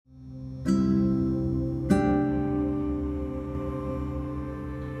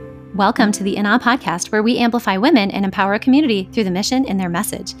Welcome to the INA podcast, where we amplify women and empower a community through the mission and their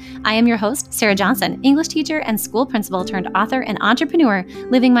message. I am your host, Sarah Johnson, English teacher and school principal turned author and entrepreneur,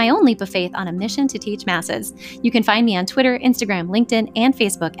 living my own leap of faith on a mission to teach masses. You can find me on Twitter, Instagram, LinkedIn, and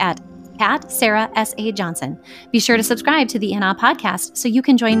Facebook at Sarah S.A. Johnson. Be sure to subscribe to the INA podcast so you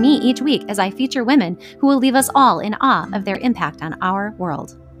can join me each week as I feature women who will leave us all in awe of their impact on our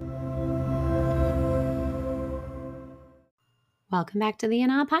world. Welcome back to the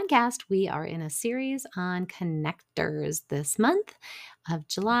INA podcast. We are in a series on connectors this month of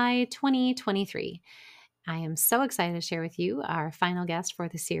July 2023. I am so excited to share with you our final guest for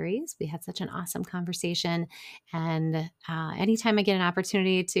the series. We had such an awesome conversation, and anytime I get an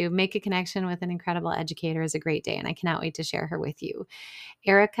opportunity to make a connection with an incredible educator is a great day, and I cannot wait to share her with you.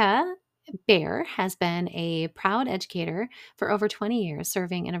 Erika Bear has been a proud educator for over 20 years,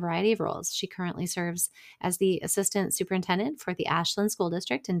 serving in a variety of roles. She currently serves as the assistant superintendent for the Ashland School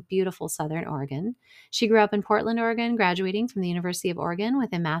District in beautiful Southern Oregon. She grew up in Portland, Oregon, graduating from the University of Oregon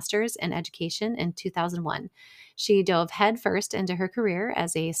with a master's in education in 2001. She dove headfirst into her career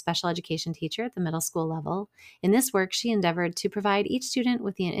as a special education teacher at the middle school level. In this work, she endeavored to provide each student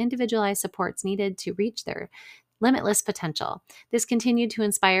with the individualized supports needed to reach their limitless potential. This continued to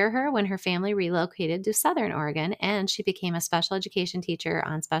inspire her when her family relocated to Southern Oregon, and she became a special education teacher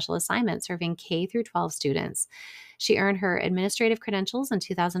on special assignment, serving K through 12 students. She earned her administrative credentials in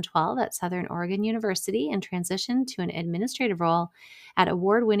 2012 at Southern Oregon University and transitioned to an administrative role at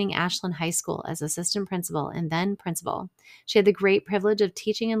award-winning Ashland High School as assistant principal and then principal. She had the great privilege of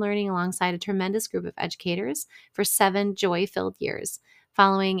teaching and learning alongside a tremendous group of educators for 7 joy-filled years.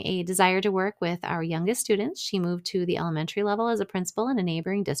 Following a desire to work with our youngest students, she moved to the elementary level as a principal in a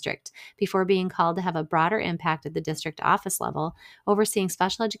neighboring district before being called to have a broader impact at the district office level, overseeing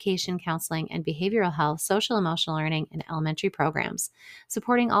special education, counseling, and behavioral health, social emotional learning, and elementary programs.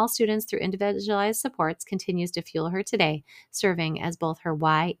 Supporting all students through individualized supports continues to fuel her today, serving as both her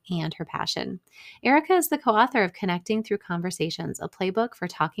why and her passion. Erika is the co-author of Connecting Through Conversations, a playbook for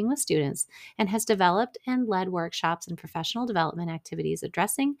talking with students, and has developed and led workshops and professional development activities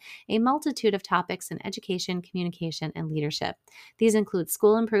addressing a multitude of topics in education, communication, and leadership. These include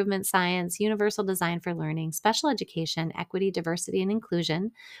school improvement science, universal design for learning, special education, equity, diversity, and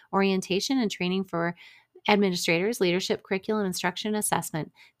inclusion, orientation and training for administrators, leadership, curriculum, instruction,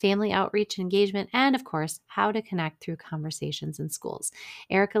 assessment, family outreach, engagement, and of course, how to connect through conversations in schools.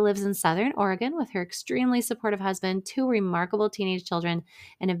 Erika lives in Southern Oregon with her extremely supportive husband, 2 remarkable teenage children,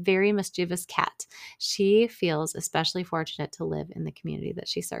 and a very mischievous cat. She feels especially fortunate to live in the community that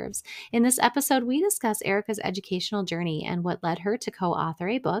she serves. In this episode, we discuss Erika's educational journey and what led her to co-author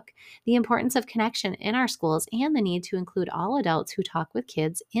a book, the importance of connection in our schools, and the need to include all adults who talk with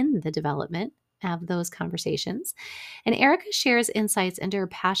kids in the development of those conversations. And Erika shares insights into her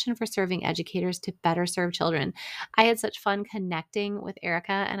passion for serving educators to better serve children. I had such fun connecting with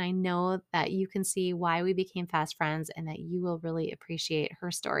Erika, and I know that you can see why we became fast friends and that you will really appreciate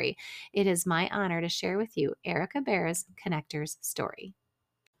her story. It is my honor to share with you Erika Bear's Connectors story.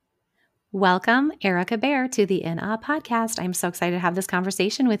 Welcome, Erika Bear, to the INA podcast. I'm so excited to have this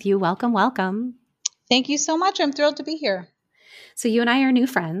conversation with you. Welcome, welcome. Thank you so much. I'm thrilled to be here. So you and I are new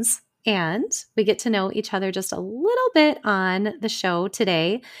friends, and we get to know each other just a little bit on the show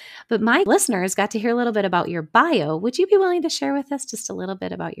today. But my listeners got to hear a little bit about your bio. Would you be willing to share with us just a little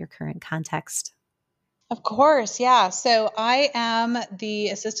bit about your current context? Of course, yeah. So I am the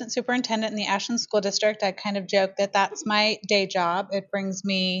assistant superintendent in the Ashland School District. I kind of joke that that's my day job. It brings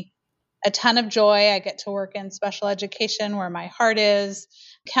me a ton of joy. I get to work in special education where my heart is,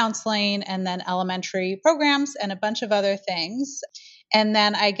 counseling, and then elementary programs and a bunch of other things. And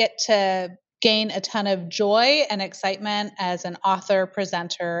then I get to gain a ton of joy and excitement as an author,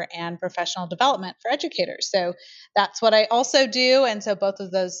 presenter, and professional development for educators. So that's what I also do. And so both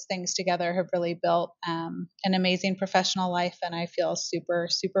of those things together have really built an amazing professional life. And I feel super,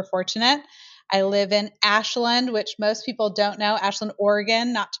 super fortunate. I live in Ashland, which most people don't know, Ashland,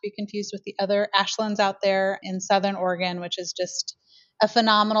 Oregon, not to be confused with the other Ashlands out there in Southern Oregon, which is just a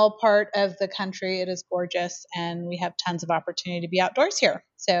phenomenal part of the country. It is gorgeous, and we have tons of opportunity to be outdoors here.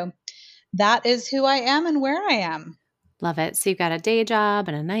 So that is who I am and where I am. Love it. So you've got a day job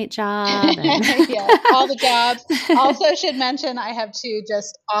and a night job. And Yeah, all the jobs. Also should mention I have 2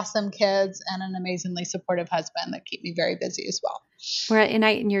 just awesome kids and an amazingly supportive husband that keep me very busy as well.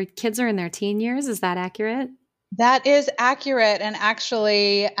 And your kids are in their teen years. Is that accurate? That is accurate. And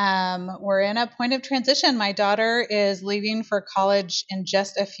actually, we're in a point of transition. My daughter is leaving for college in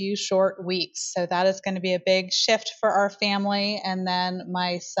just a few short weeks. So that is going to be a big shift for our family. And then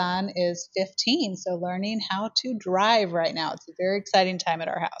my son is 15, so learning how to drive right now. It's a very exciting time at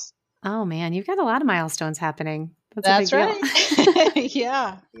our house. Oh man, you've got a lot of milestones happening. That's a big That's deal. right.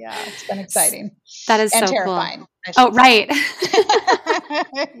 Yeah, yeah, it's been S- exciting That is and so cool. terrifying, I Oh, should say.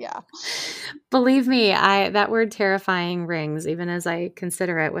 right. Yeah. Believe me, I that word terrifying rings even as I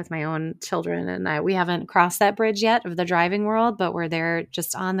consider it with my own children, and we haven't crossed that bridge yet of the driving world, but we're there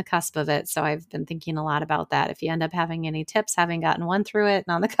just on the cusp of it. So I've been thinking a lot about that. If you end up having any tips, having gotten one through it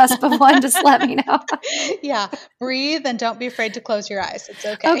and on the cusp of one, just let me know. Yeah, breathe and don't be afraid to close your eyes. It's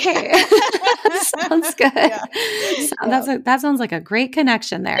okay. Okay. Sounds good. Yeah. That's Yep. that sounds like a great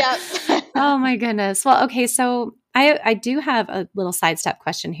connection there. Yep. Oh my goodness. Well, okay, so I do have a little sidestep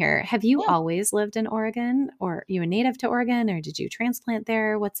question here. Have you Yeah. always lived in Oregon, or are you a native to Oregon, or did you transplant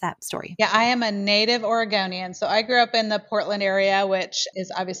there? What's that story? Yeah, I am a native Oregonian. So I grew up in the Portland area, which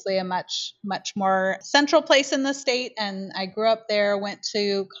is obviously a much more central place in the state. And I grew up there, went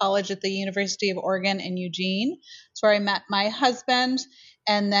to college at the University of Oregon in Eugene. It's where I met my husband.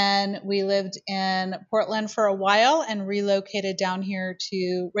 And then we lived in Portland for a while and relocated down here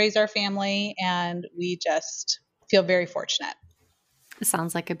to raise our family. And we just feel very fortunate. It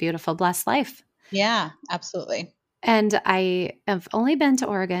sounds like a beautiful, blessed life. Yeah, absolutely. And I have only been to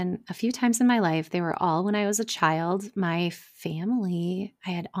Oregon a few times in my life. They were all when I was a child. My family, I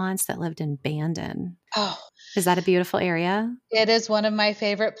had aunts that lived in Bandon. Oh, Is that a beautiful area? it is one of my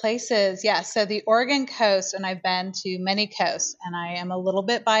favorite places. Yeah, so the Oregon coast, and I've been to many coasts, and I am a little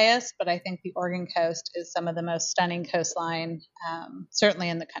bit biased, but I think the Oregon coast is some of the most stunning coastline, certainly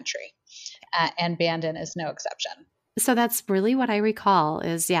in the country. And Bandon is no exception. So that's really what I recall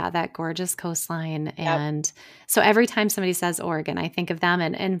is, yeah, that gorgeous coastline. Yep. And so every time somebody says Oregon, I think of them.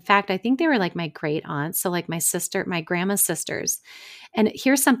 And in fact, I think they were like my great aunts. So like my sister, my grandma's sisters. And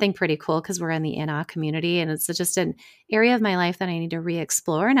here's something pretty cool because we're in the Ina community and it's just an area of my life that I need to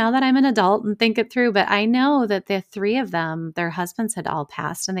re-explore now that I'm an adult and think it through. But I know that the three of them, their husbands had all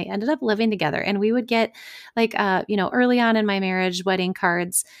passed and they ended up living together. And we would get like, early on in my marriage, wedding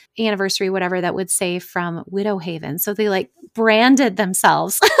cards, anniversary, whatever that would say from Widow Haven. So they like branded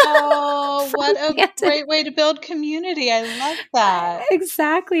themselves Oh, from what a Bandon. great way to build community. I love that.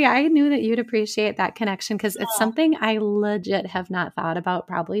 Exactly. I knew that you'd appreciate that connection because it's Oh, something I legit have not thought about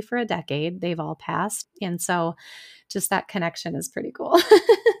probably for a decade. They've all passed. And so just that connection is pretty cool.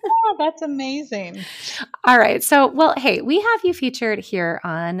 that's amazing. All right. So, well, hey, we have you featured here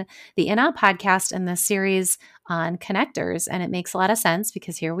on the In Out podcast in this series on connectors. And it makes a lot of sense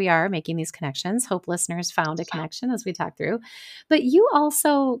because here we are making these connections. Hope listeners found a connection as we talk through. But you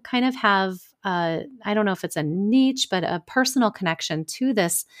also kind of have, I don't know if it's a niche, but a personal connection to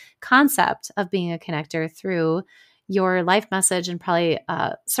this concept of being a connector through your life message and probably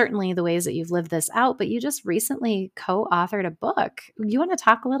certainly the ways that you've lived this out, but you just recently co authored a book. You want to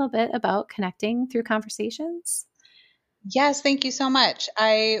talk a little bit about connecting through conversations? Yes, thank you so much.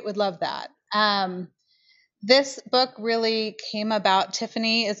 I would love that. This book really came about.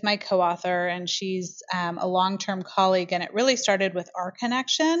 Tiffany is my co author, and she's a long term colleague. And it really started with our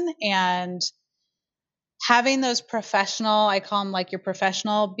connection and having those professional, I call them like your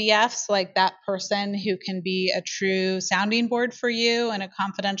professional BFs, like that person who can be a true sounding board for you in a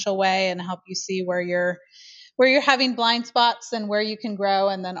confidential way and help you see where you're having blind spots and where you can grow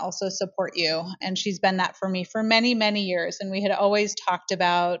and then also support you. And she's been that for me for many, many years. And we had always talked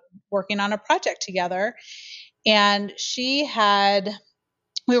about working on a project together. And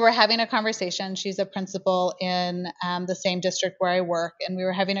we were having a conversation. She's a principal in the same district where I work. And we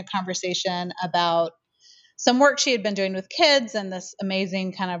were having a conversation about some work she had been doing with kids and this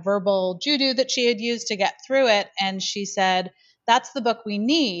amazing kind of verbal judo that she had used to get through it. And she said, that's the book we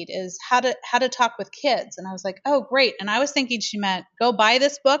need is how to talk with kids. And I was like, oh, great. And I was thinking she meant go buy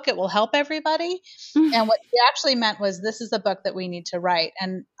this book. It will help everybody. And what she actually meant was this is a book that we need to write.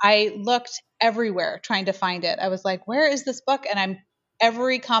 And I looked everywhere trying to find it. I was like, where is this book? And I'm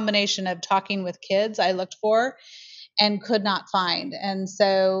every combination of talking with kids I looked for and could not find. And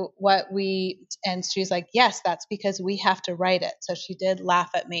she's like, yes, that's because we have to write it. So she did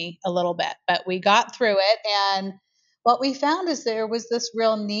laugh at me a little bit, but we got through it. And what we found is there was this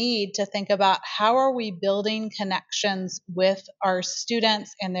real need to think about how are we building connections with our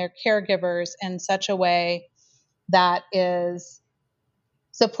students and their caregivers in such a way that is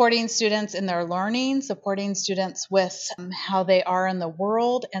supporting students in their learning, supporting students with how they are in the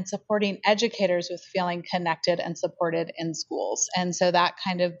world, and supporting educators with feeling connected and supported in schools. And so that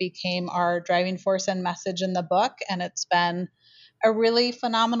kind of became our driving force and message in the book. And it's been a really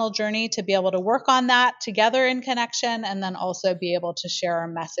phenomenal journey to be able to work on that together in connection and then also be able to share our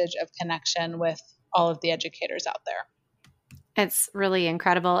message of connection with all of the educators out there. It's really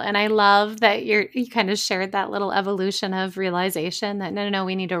incredible. And I love that you kind of shared that little evolution of realization that no,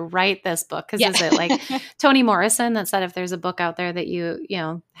 we need to write this book. Cause Yeah. is it like Toni Morrison that said if there's a book out there that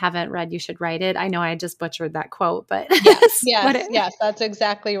you haven't read, you should write it? I know I just butchered that quote, but Yes, what yes, yes, that's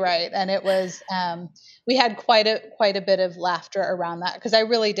exactly right. And it was we had quite a bit of laughter around that because I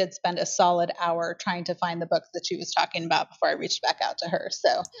really did spend a solid hour trying to find the book that she was talking about before I reached back out to her.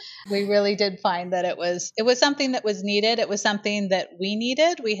 So we really did find that it was something that was needed. It was something that we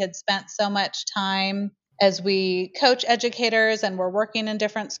needed. We had spent so much time as we coach educators and we're working in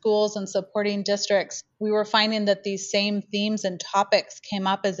different schools and supporting districts, we were finding that these same themes and topics came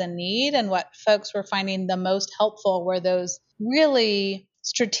up as a need. And what folks were finding the most helpful were those really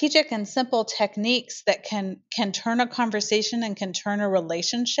strategic and simple techniques that can turn a conversation and can turn a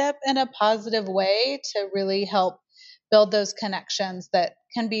relationship in a positive way to really help build those connections that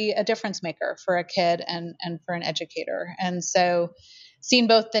can be a difference maker for a kid and for an educator. And so seeing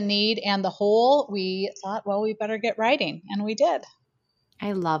both the need and the whole, we thought, well, we better get writing. And we did.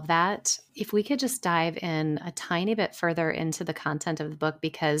 I love that. If we could just dive in a tiny bit further into the content of the book,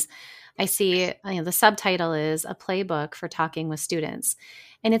 because I see the subtitle is A Playbook for Talking with Students.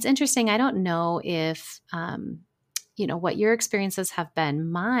 And it's interesting. I don't know if, what your experiences have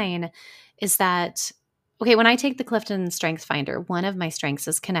been. Mine is that, okay, when I take the Clifton Strength Finder, one of my strengths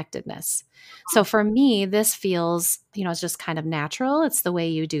is connectedness. So for me, this feels, it's just kind of natural. It's the way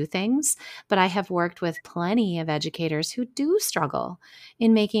you do things. But I have worked with plenty of educators who do struggle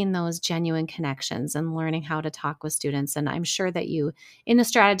in making those genuine connections and learning how to talk with students. And I'm sure that you, in the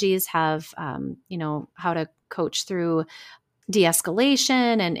strategies, have, how to coach through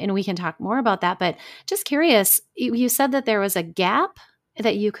de-escalation, and we can talk more about that. But just curious, you said that there was a gap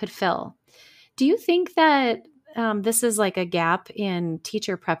that you could fill. Do you think that this is like a gap in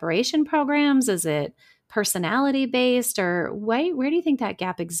teacher preparation programs? Is it personality based, or where do you think that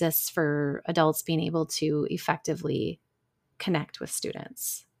gap exists for adults being able to effectively connect with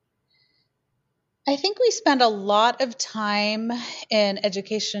students? I think we spend a lot of time in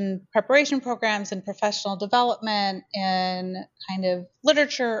education preparation programs and professional development and kind of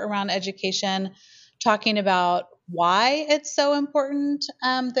literature around education talking about why it's so important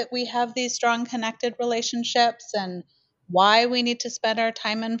that we have these strong connected relationships and why we need to spend our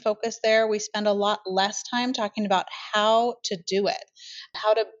time and focus there. We spend a lot less time talking about how to do it,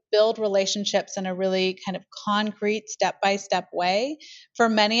 how to build relationships in a really kind of concrete step by step way. For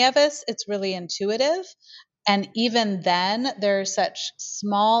many of us, it's really intuitive. And even then, there are such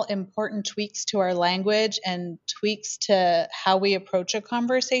small, important tweaks to our language and tweaks to how we approach a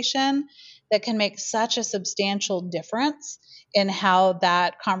conversation that can make such a substantial difference in how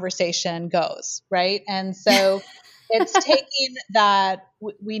that conversation goes, right? And so it's taking that,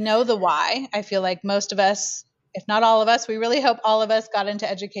 we know the why. I feel like most of us, if not all of us, we really hope all of us got into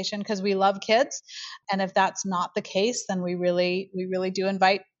education because we love kids. And if that's not the case, then we really do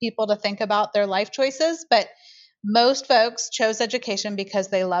invite people to think about their life choices. But most folks chose education because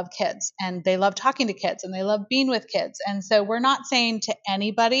they love kids and they love talking to kids and they love being with kids. And so we're not saying to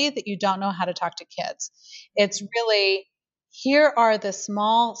anybody that you don't know how to talk to kids. It's really, here are the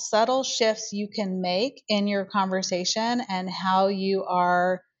small, subtle shifts you can make in your conversation and how you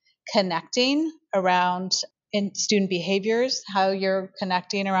are connecting around in student behaviors, how you're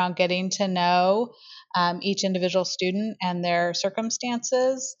connecting around getting to know each individual student and their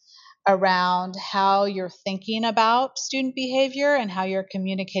circumstances, around how you're thinking about student behavior and how you're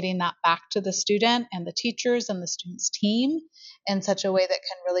communicating that back to the student and the teachers and the student's team in such a way that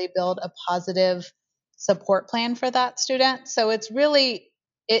can really build a positive support plan for that student. So it's really,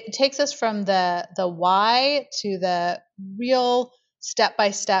 it takes us from the why to the real step by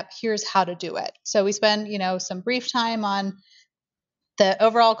step, here's how to do it. So we spend, some brief time on the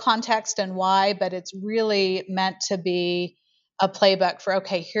overall context and why, but it's really meant to be a playbook for,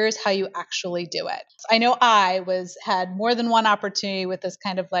 okay, here's how you actually do it. I know I had more than one opportunity with this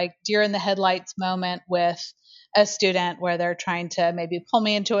kind of like deer in the headlights moment with a student where they're trying to maybe pull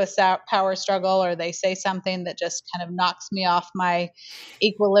me into a power struggle, or they say something that just kind of knocks me off my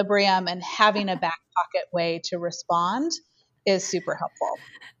equilibrium, and having a back pocket way to respond is super helpful.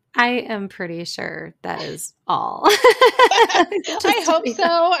 I am pretty sure that is all. I Just to hope be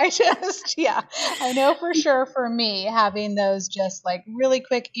so. Yeah, I know for sure for me, having those just like really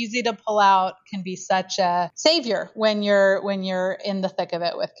quick, easy to pull out can be such a savior when you're in the thick of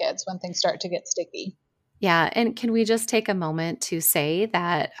it with kids, when things start to get sticky. Yeah, and can we just take a moment to say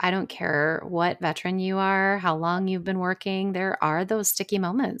that I don't care what veteran you are, how long you've been working, there are those sticky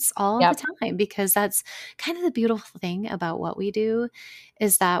moments all the Yep. time, because that's kind of the beautiful thing about what we do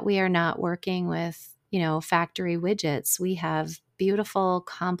is that we are not working with factory widgets. We have beautiful,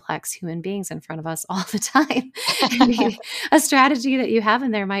 complex human beings in front of us all the time. And maybe a strategy that you have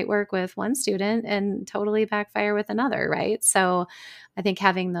in there might work with one student and totally backfire with another, right? So I think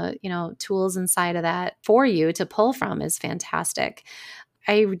having the, tools inside of that for you to pull from is fantastic.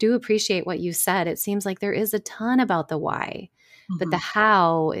 I do appreciate what you said. It seems like there is a ton about the why, but the Mhm.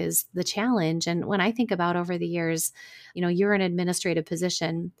 how is the challenge. And when I think about over the years, you're in an administrative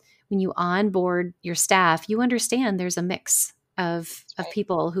position. When you onboard your staff, you understand there's a mix of Right.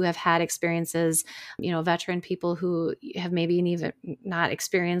 people who have had experiences, veteran people who have maybe even not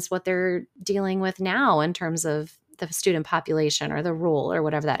experienced what they're dealing with now in terms of the student population or the role or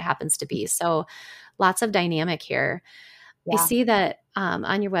whatever that happens to be. So lots of dynamic here. I Yeah. see that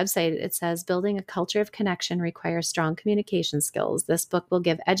on your website, it says building a culture of connection requires strong communication skills. This book will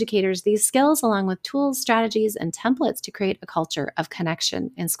give educators these skills along with tools, strategies, and templates to create a culture of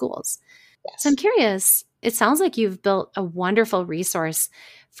connection in schools. So I'm Yes. curious, it sounds like you've built a wonderful resource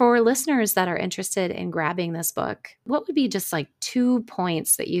for listeners that are interested in grabbing this book. What would be just like 2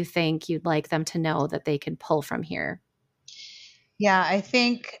 points that you think you'd like them to know that they can pull from here? Yeah, I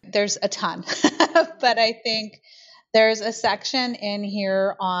think there's a ton, but I think there's a section in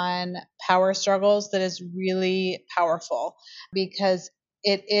here on power struggles that is really powerful because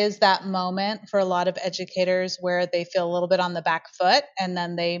it is that moment for a lot of educators where they feel a little bit on the back foot and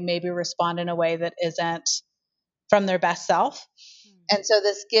then they maybe respond in a way that isn't from their best self. And so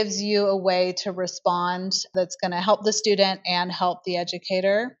this gives you a way to respond that's going to help the student and help the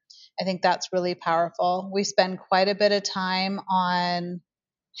educator. I think that's really powerful. We spend quite a bit of time on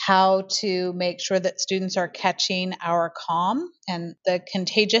how to make sure that students are catching our calm and the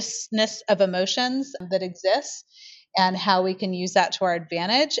contagiousness of emotions that exists and how we can use that to our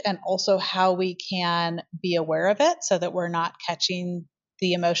advantage and also how we can be aware of it so that we're not catching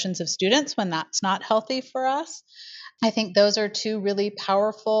the emotions of students when that's not healthy for us. I think those are two really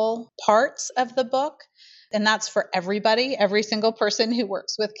powerful parts of the book. And that's for everybody, every single person who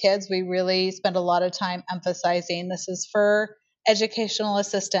works with kids. We really spend a lot of time emphasizing this is for educational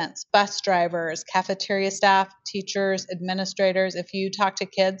assistants, bus drivers, cafeteria staff, teachers, administrators. If you talk to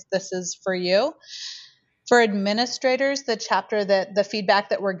kids, this is for you. For administrators, the feedback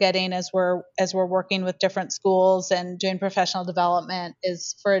that we're getting as we're working with different schools and doing professional development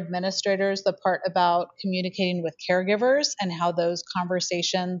is for administrators the part about communicating with caregivers and how those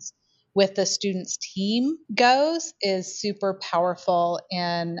conversations with the student's team goes is super powerful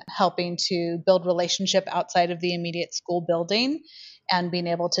in helping to build relationship outside of the immediate school building and being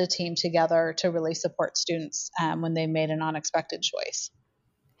able to team together to really support students when they made an unexpected choice.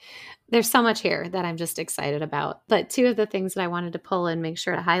 There's so much here that I'm just excited about. But two of the things that I wanted to pull and make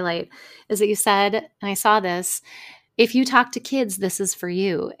sure to highlight is that you said, and I saw this, if you talk to kids, this is for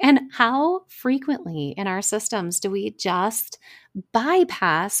you. And how frequently in our systems do we just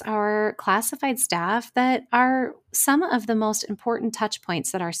bypass our classified staff that are some of the most important touch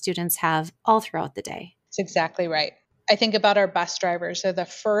points that our students have all throughout the day? That's exactly right. I think about our bus drivers. They're the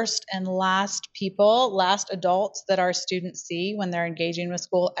first and last people, last adults that our students see when they're engaging with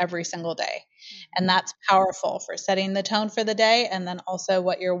school every single day. And that's powerful for setting the tone for the day and then also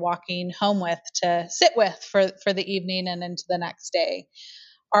what you're walking home with to sit with for the evening and into the next day.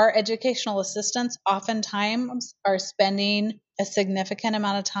 Our educational assistants oftentimes are spending a significant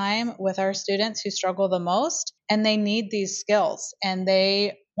amount of time with our students who struggle the most, and they need these skills and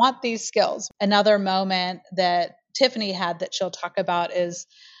they want these skills. Another moment that Tiffany had that she'll talk about is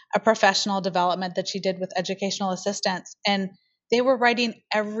a professional development that she did with educational assistants. And they were writing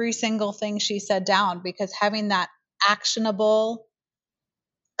every single thing she said down because having that actionable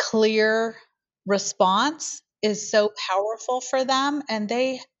clear response is so powerful for them and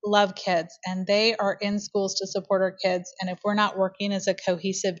they love kids and they are in schools to support our kids and if we're not working as a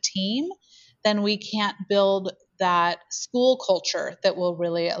cohesive team then we can't build that school culture that will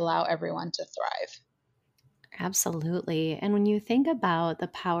really allow everyone to thrive. Absolutely. And when you think about the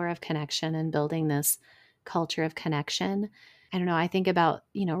power of connection and building this culture of connection, I don't know, I think about,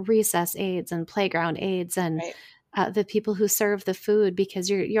 recess aides and playground aides and Right. the people who serve the food because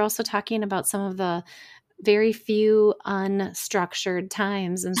you're also talking about some of the very few unstructured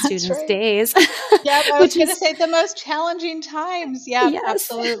times in That's students' right. days, Yeah, I was which going to is say the most challenging times. Yeah, yes.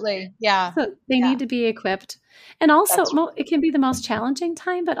 absolutely. Yeah. So they Yeah, need to be equipped. And also, that's it can be the most challenging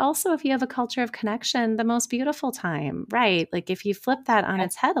time, but also if you have a culture of connection, the most beautiful time, right? Like if you flip that on right.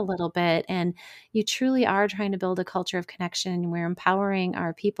 its head a little bit and you truly are trying to build a culture of connection and we're empowering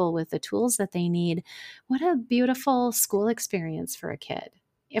our people with the tools that they need, what a beautiful school experience for a kid,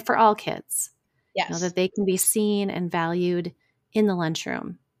 for all kids, Yes. that they can be seen and valued in the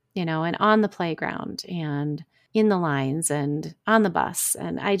lunchroom. and on the playground and in the lines and on the bus.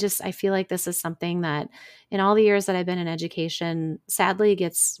 And I feel like this is something that in all the years that I've been in education, sadly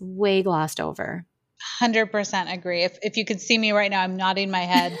gets way glossed over. 100% agree. If you could see me right now, I'm nodding my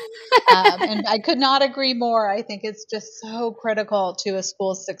head. And I could not agree more. I think it's just so critical to a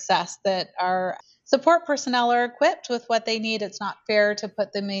school's success that our support personnel are equipped with what they need. It's not fair to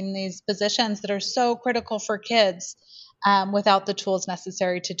put them in these positions that are so critical for kids without the tools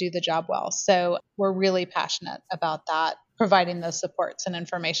necessary to do the job well. So we're really passionate about that, providing those supports and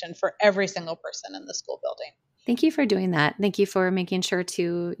information for every single person in the school building. Thank you for doing that. Thank you for making sure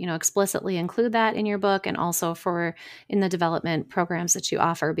to, explicitly include that in your book, and also for in the development programs that you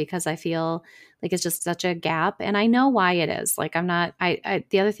offer, because I feel like it's just such a gap. And I know why it is. Like, I'm not,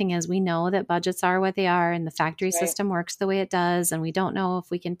 the other thing is, we know that budgets are what they are and the factory Right. system works the way it does. And we don't know if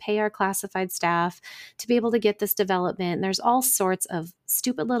we can pay our classified staff to be able to get this development. And there's all sorts of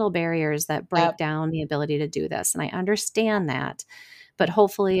stupid little barriers that break Yep. down the ability to do this. And I understand that. But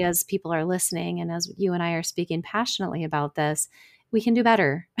hopefully, as people are listening and as you and I are speaking passionately about this, we can do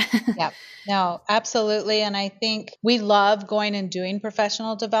better. Yep. No, absolutely. And I think we love going and doing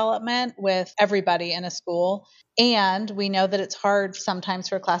professional development with everybody in a school. And we know that it's hard sometimes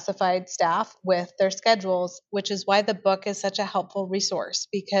for classified staff with their schedules, which is why the book is such a helpful resource,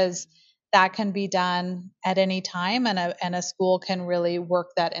 because that can be done at any time, and a school can really work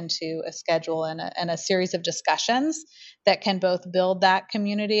that into a schedule and a series of discussions that can both build that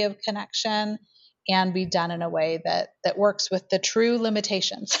community of connection and be done in a way that works with the true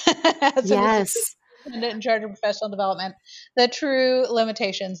limitations as an assistant Yes, superintendent in charge of professional development, the true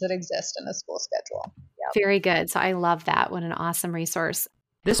limitations that exist in a school schedule. Yep. very good. So I love that. What an awesome resource.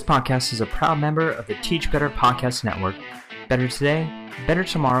 This podcast is a proud member of the Teach Better Podcast Network. Better today, better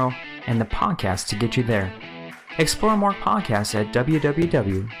tomorrow, and the podcast to get you there. Explore more podcasts at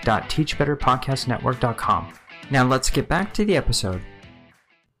www.teachbetterpodcastnetwork.com. Now let's get back to the episode.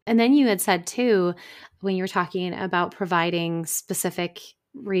 And then you had said too, when you were talking about providing specific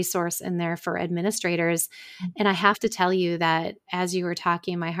resource in there for administrators. And I have to tell you that as you were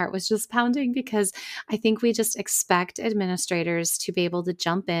talking, my heart was just pounding, because I think we just expect administrators to be able to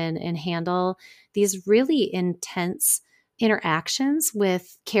jump in and handle these really intense interactions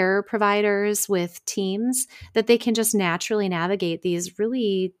with care providers, with teams, that they can just naturally navigate these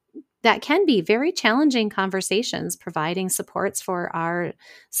really that can be very challenging conversations, providing supports for our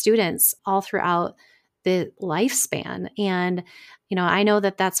students all throughout the lifespan. And, I know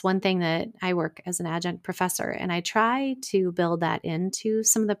that that's one thing that I work as an adjunct professor, and I try to build that into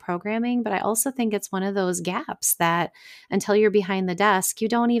some of the programming. But I also think it's one of those gaps that until you're behind the desk, you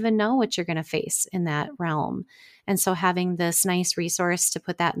don't even know what you're going to face in that realm. And so having this nice resource to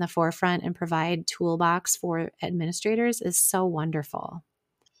put that in the forefront and provide toolbox for administrators is so wonderful.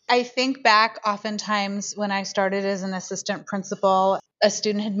 I think back oftentimes when I started as an assistant principal, a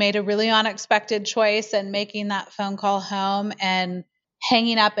student had made a really unexpected choice, and making that phone call home and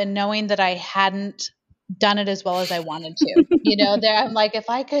hanging up and knowing that I hadn't done it as well as I wanted to. There I'm like, if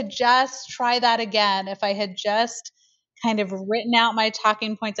I could just try that again, if I had just kind of written out my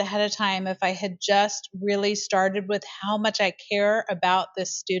talking points ahead of time, if I had just really started with how much I care about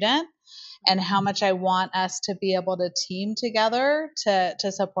this student and how much I want us to be able to team together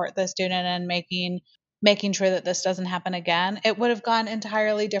to support the student and making sure that this doesn't happen again, it would have gone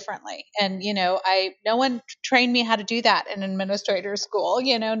entirely differently. And no one trained me how to do that in administrator school.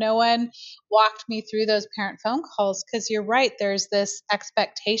 No one walked me through those parent phone calls, because you're right, there's this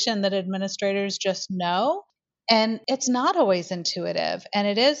expectation that administrators just know. And it's not always intuitive, and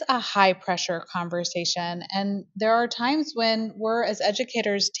it is a high pressure conversation. And there are times when we're, as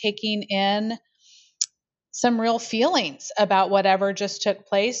educators, taking in some real feelings about whatever just took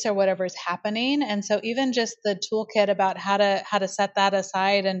place or whatever's happening. And so even just the toolkit about how to set that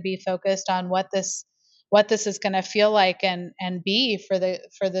aside and be focused on what this is going to feel like and be for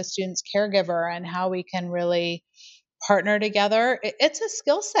the student's caregiver, and how we can really partner together. It's a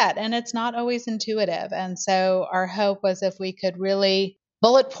skill set, and it's not always intuitive. And so our hope was, if we could really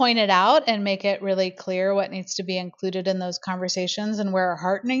bullet point it out and make it really clear what needs to be included in those conversations and where our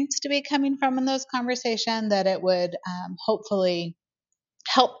heart needs to be coming from in those conversations, that it would hopefully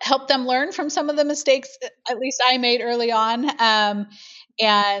help them learn from some of the mistakes at least I made early on,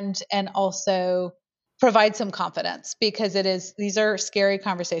 and also provide some confidence, because these are scary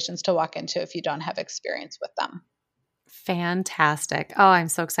conversations to walk into if you don't have experience with them. Fantastic. Oh, I'm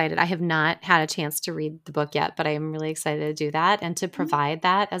so excited. I have not had a chance to read the book yet, but I am really excited to do that and to provide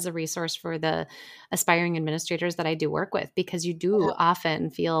that as a resource for the aspiring administrators that I do work with, because you do Yeah,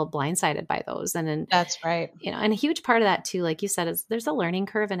 often feel blindsided by those. And then, that's right. and a huge part of that too, like you said, is there's a learning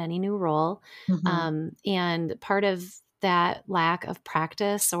curve in any new role. Hmm. And part of that lack of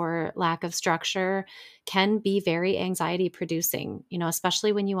practice or lack of structure can be very anxiety producing,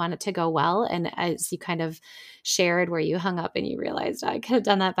 especially when you want it to go well. And as you kind of shared where you hung up and you realized I could have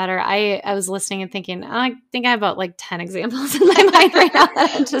done that better, I was listening and thinking, I think I have about like 10 examples in my mind right now that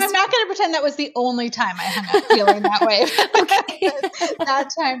I'm I'm just not going to pretend that was the only time I hung up feeling that way. okay. That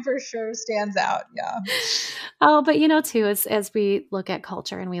time for sure stands out. Yeah. Oh, but too, as we look at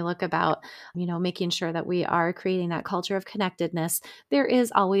culture and we look about, making sure that we are creating that culture of connectedness, there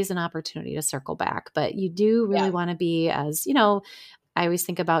is always an opportunity to circle back. But you do really Yeah, want to be, as I always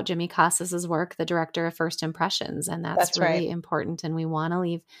think about Jimmy Casas's work, the director of first impressions, and that's that's right. really important. And we want to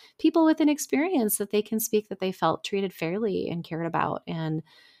leave people with an experience that they can speak that they felt treated fairly and cared about. And it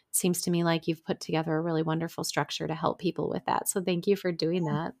seems to me like you've put together a really wonderful structure to help people with that. So thank you for doing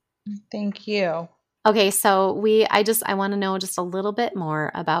that. Thank you. Okay, so I want to know just a little bit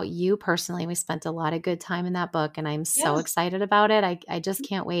more about you personally. We spent a lot of good time in that book and I'm so Yeah. excited about it. I just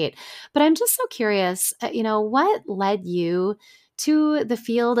can't wait. But I'm just so curious, what led you to the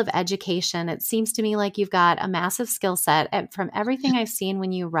field of education? It seems to me like you've got a massive skill set. And from everything I've seen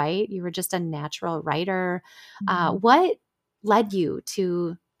when you write, you were just a natural writer. Mhm. What led you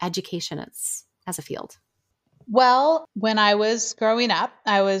to education as a field? Well, when I was growing up,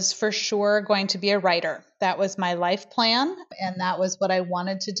 I was for sure going to be a writer. That was my life plan, and that was what I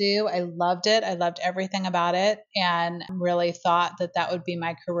wanted to do. I loved it. I loved everything about it, and really thought that that would be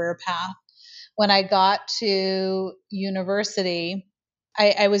my career path. When I got to university,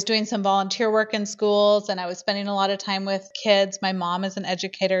 I was doing some volunteer work in schools and I was spending a lot of time with kids. My mom is an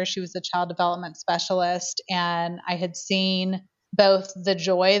educator, she was a child development specialist, and I had seen both the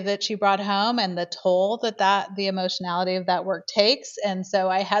joy that she brought home and the toll that the emotionality of that work takes. And so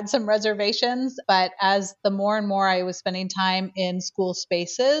I had some reservations, but as the more and more I was spending time in school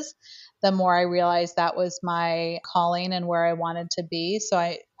spaces, the more I realized that was my calling and where I wanted to be. So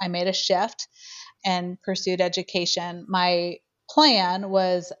I made a shift and pursued education. My plan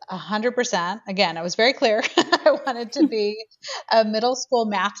was 100%. Again, I was very clear. I wanted to be a middle school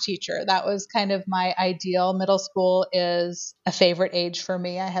math teacher. That was kind of my ideal. Middle school is a favorite age for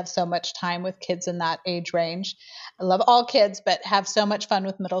me. I have so much time with kids in that age range. I love all kids, but have so much fun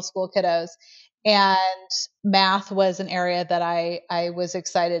with middle school kiddos. And math was an area that I was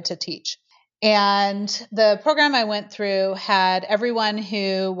excited to teach. And the program I went through had everyone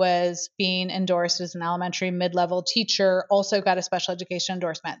who was being endorsed as an elementary mid-level teacher also got a special education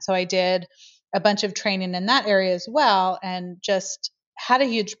endorsement. So I did a bunch of training in that area as well and just had a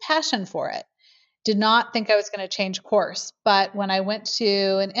huge passion for it. Did not think I was going to change course. But when I went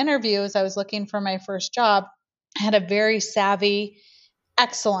to an interview as I was looking for my first job, I had a very savvy,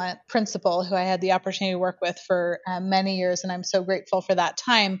 excellent principal who I had the opportunity to work with for many years. And I'm so grateful for that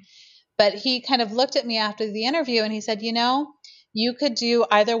time, but he kind of looked at me after the interview and he said, you could do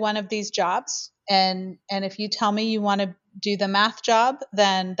either one of these jobs. And if you tell me you want to do the math job,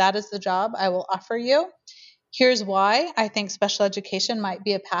 then that is the job I will offer you. Here's why I think special education might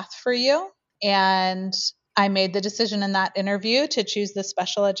be a path for you. And I made the decision in that interview to choose the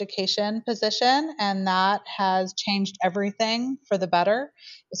special education position, and that has changed everything for the better.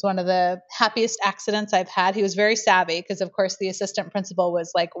 It's one of the happiest accidents I've had. He was very savvy because, of course, the assistant principal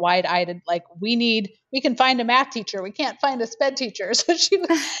was like wide eyed, like, we can find a math teacher. We can't find a sped teacher. So she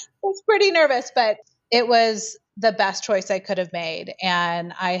was pretty nervous, but it was the best choice I could have made.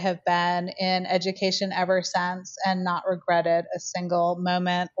 And I have been in education ever since and not regretted a single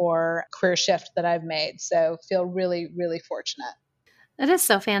moment or career shift that I've made. So feel really, really fortunate. That is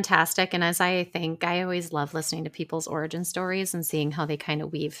so fantastic. And as I think, I always love listening to people's origin stories and seeing how they kind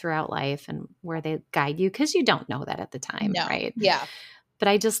of weave throughout life and where they guide you, because you don't know that at the time, No. right? Yeah. But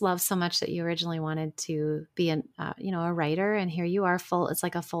I just love so much that you originally wanted to be a writer, and here you are full. It's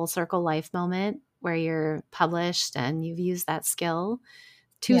like a full circle life moment where you're published and you've used that skill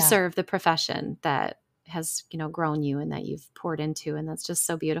to Yeah. serve the profession that has, grown you and that you've poured into. And that's just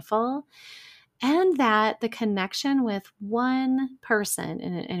so beautiful. And that the connection with one person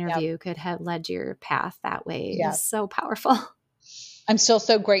in an Yep. interview could have led your path that way is Yep. so powerful. I'm still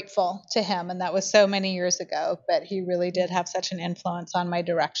so grateful to him. And that was so many years ago, but he really did have such an influence on my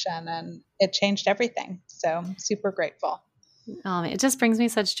direction and it changed everything. So I'm super grateful. It just brings me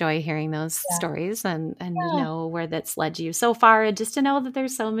such joy hearing those Yeah. stories and to Yeah. know where that's led you so far, and just to know that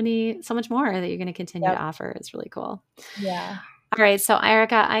there's so much more that you're going to continue to Yep. offer is really cool. Yeah. All right, so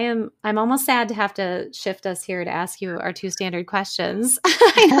Erica, I'm almost sad to have to shift us here to ask you our two standard questions.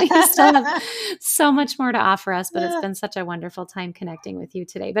 I know you still have so much more to offer us, but it's Yeah. been such a wonderful time connecting with you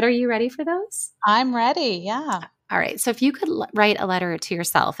today. But are you ready for those? I'm ready. Yeah. All right, so if you could write a letter to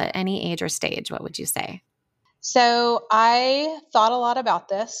yourself at any age or stage, what would you say? So I thought a lot about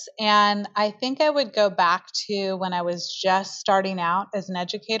this, and I think I would go back to when I was just starting out as an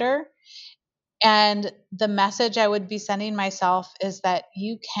educator. And the message I would be sending myself is that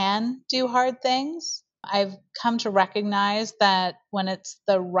you can do hard things. I've come to recognize that when it's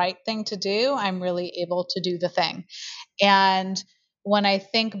the right thing to do, I'm really able to do the thing. And when I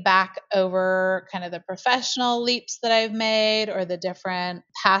think back over kind of the professional leaps that I've made or the different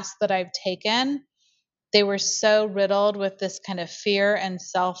paths that I've taken, they were so riddled with this kind of fear and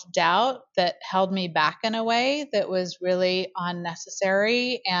self doubt that held me back in a way that was really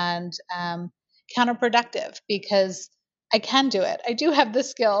unnecessary and counterproductive because I can do it. I do have the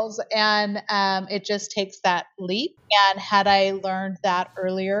skills, and it just takes that leap. And had I learned that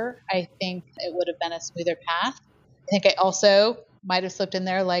earlier, I think it would have been a smoother path. I think I also might have slipped in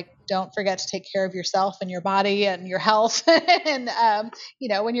there like, don't forget to take care of yourself and your body and your health. And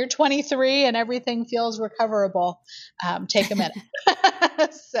when you're 23 and everything feels recoverable, take a minute.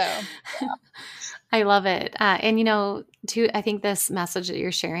 So, I love it. And, too, I think this message that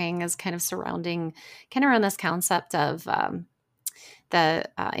you're sharing is kind of surrounding, kind of around this concept of the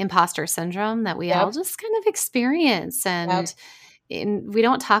imposter syndrome that we all yep, just kind of experience. yep, And we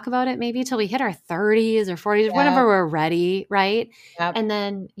don't talk about it maybe till we hit our 30s or 40s, whenever yep, we're ready, right? yep, And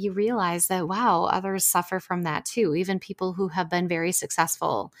then you realize that, wow, others suffer from that too. Even people who have been very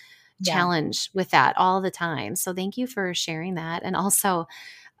successful yeah. challenge with that all the time. So thank you for sharing that. And also,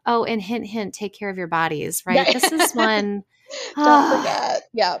 oh, and hint, hint, take care of your bodies, right? Right. This is one, Don't ah, forget.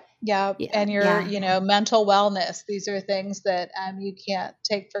 Yep, yep. yeah, And your, yeah. mental wellness. These are things that you can't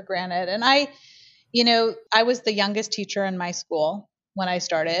take for granted. And I was the youngest teacher in my school when I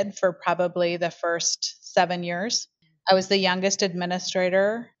started for probably the first 7 years. I was the youngest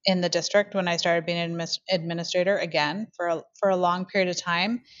administrator in the district when I started being an administrator again for a long period of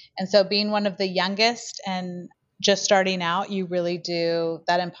time. And so being one of the youngest and just starting out, you really do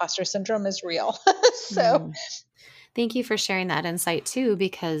that imposter syndrome is real. So, Mm. Thank you for sharing that insight too,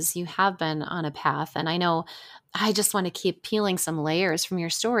 because you have been on a path. And I know I just want to keep peeling some layers from your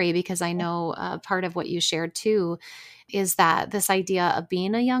story because I know part of what you shared too is that this idea of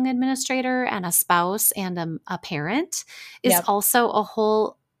being a young administrator and a spouse and a parent is yep, also a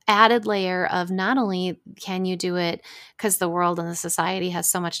whole added layer of not only can you do it because the world and the society has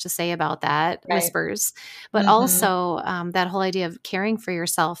so much to say about that, right. whispers, but Mhm. also that whole idea of caring for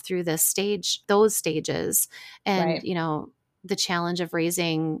yourself through this stage, those stages, and Right. the challenge of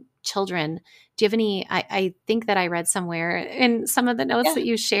raising children. Do you have any? I think that I read somewhere in some of the notes Yeah. that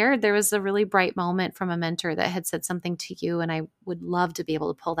you shared, there was a really bright moment from a mentor that had said something to you, and I would love to be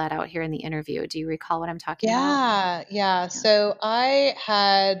able to pull that out here in the interview. Do you recall what I'm talking about? Yeah, yeah. Yeah. So I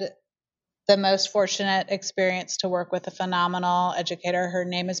had the most fortunate experience to work with a phenomenal educator. Her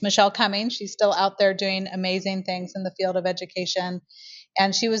name is Michelle Cummings. She's still out there doing amazing things in the field of education.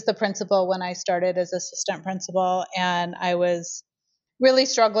 And she was the principal when I started as assistant principal. And I was really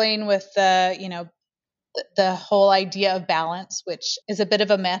struggling with the whole idea of balance, which is a bit of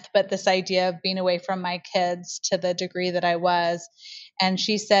a myth, but this idea of being away from my kids to the degree that I was. And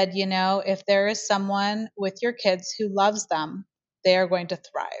she said, if there is someone with your kids who loves them, they are going to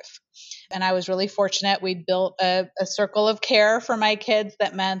thrive. And I was really fortunate. We'd built a circle of care for my kids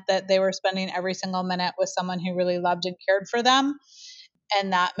that meant that they were spending every single minute with someone who really loved and cared for them.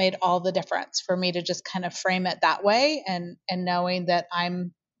 And that made all the difference for me to just kind of frame it that way, and knowing that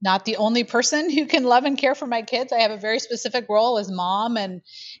I'm not the only person who can love and care for my kids. I have a very specific role as mom, and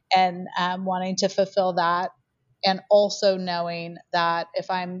wanting to fulfill that, and also knowing that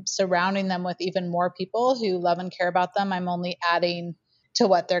if I'm surrounding them with even more people who love and care about them, I'm only adding to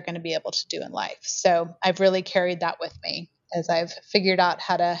what they're going to be able to do in life. So I've really carried that with me as I've figured out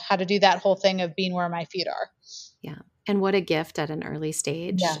how to do that whole thing of being where my feet are. Yeah. And what a gift at an early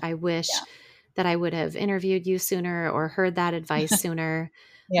stage. Yeah, I wish yeah, that I would have interviewed you sooner or heard that advice sooner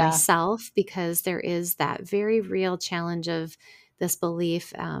yeah. myself, because there is that very real challenge of this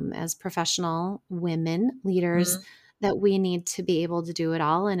belief as professional women leaders Mhm. that we need to be able to do it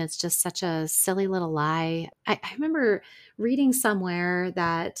all. And it's just such a silly little lie. I remember reading somewhere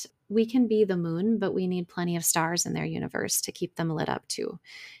that we can be the moon, but we need plenty of stars in their universe to keep them lit up too.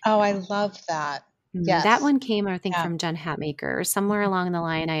 Oh, I You know, love that. That Yes. one came, I think, Yeah. from Jen Hatmaker. Somewhere along the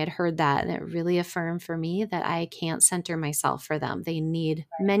line, I had heard that, and it really affirmed for me that I can't center myself for them. They need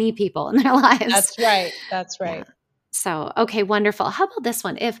many people in their lives. That's right. That's Yeah. right. So, okay, wonderful. How about this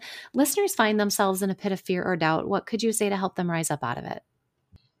one? If listeners find themselves in a pit of fear or doubt, what could you say to help them rise up out of it?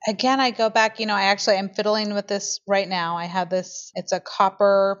 Again, I go back, I actually am fiddling with this right now. I have this, it's a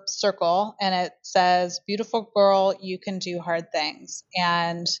copper circle and it says, beautiful girl, you can do hard things.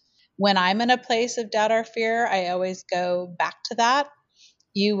 And when I'm in a place of doubt or fear, I always go back to that.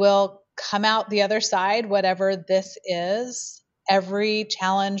 You will come out the other side, whatever this is. Every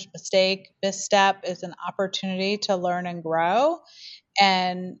challenge, mistake, misstep is an opportunity to learn and grow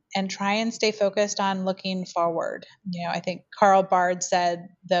and try and stay focused on looking forward. I think Carl Bard said,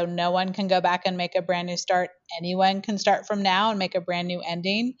 though no one can go back and make a brand new start, anyone can start from now and make a brand new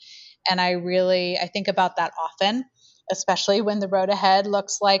ending. And I think about that often, especially when the road ahead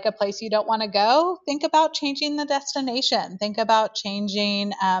looks like a place you don't want to go. Think about changing the destination. Think about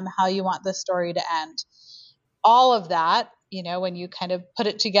changing how you want the story to end. All of that, when you kind of put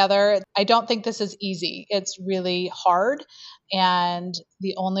it together, I don't think this is easy. It's really hard. And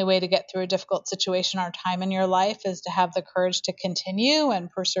the only way to get through a difficult situation or time in your life is to have the courage to continue and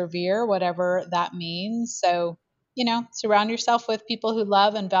persevere, whatever that means. So, surround yourself with people who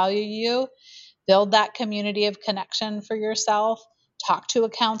love and value you, build that community of connection for yourself, talk to a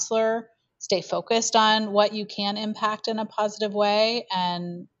counselor, stay focused on what you can impact in a positive way,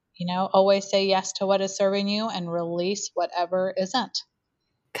 and always say yes to what is serving you and release whatever isn't.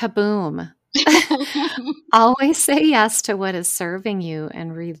 Kaboom. Always say yes to what is serving you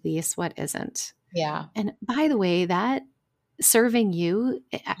and release what isn't. Yeah. And by the way, that serving you,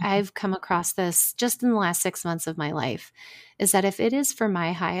 I've come across this just in the last 6 months of my life, is that if it is for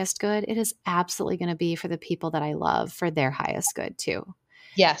my highest good, it is absolutely going to be for the people that I love for their highest good too.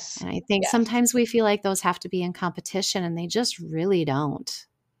 Yes. And I think Yes. sometimes we feel like those have to be in competition, and they just really don't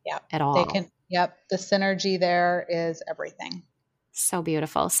Yep. at They all. can. Yep. The synergy there is everything. So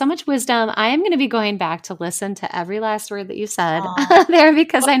beautiful. So much wisdom. I am going to be going back to listen to every last word that you said Aw. there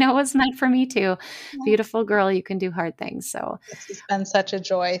because I know it was meant for me too. Beautiful girl, you can do hard things. So, This has been such a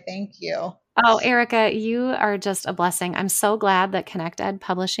joy. Thank you. oh, Erika, you are just a blessing. I'm so glad that Connect Ed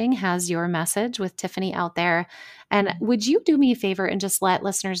Publishing has your message with Tiffany out there. And would you do me a favor and just let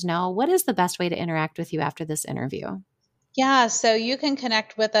listeners know what is the best way to interact with you after this interview? Yeah, so you can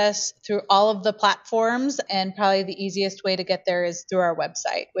connect with us through all of the platforms, and probably the easiest way to get there is through our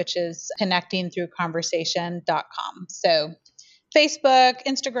website, which is connectingthroughconversation.com. So Facebook,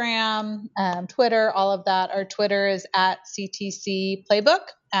 Instagram, Twitter, all of that. Our Twitter is at CTC Playbook,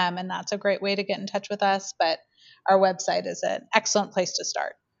 and that's a great way to get in touch with us. But our website is an excellent place to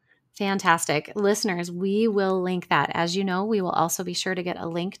start. Fantastic. Listeners, we will link that. As you know, we will also be sure to get a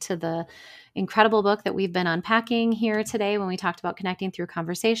link to the incredible book that we've been unpacking here today when we talked about connecting through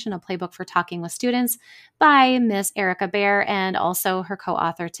conversation, a playbook for talking with students by Miss Erika Bear and also her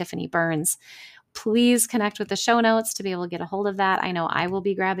co-author, Tiffany Burns. Please connect with the show notes to be able to get a hold of that. I know I will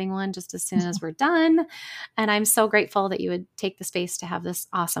be grabbing one just as soon as we're done. And I'm so grateful that you would take the space to have this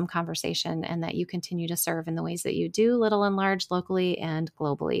awesome conversation and that you continue to serve in the ways that you do, little and large, locally and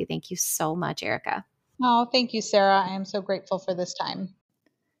globally. Thank you so much, Erika. Oh, thank you, Sarah. I am so grateful for this time.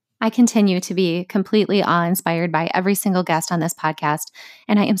 I continue to be completely awe-inspired by every single guest on this podcast,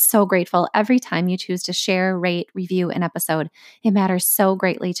 and I am so grateful every time you choose to share, rate, review an episode. It matters so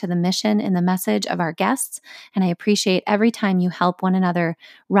greatly to the mission and the message of our guests, and I appreciate every time you help one another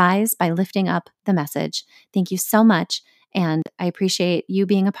rise by lifting up the message. Thank you so much, and I appreciate you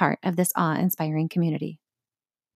being a part of this awe-inspiring community.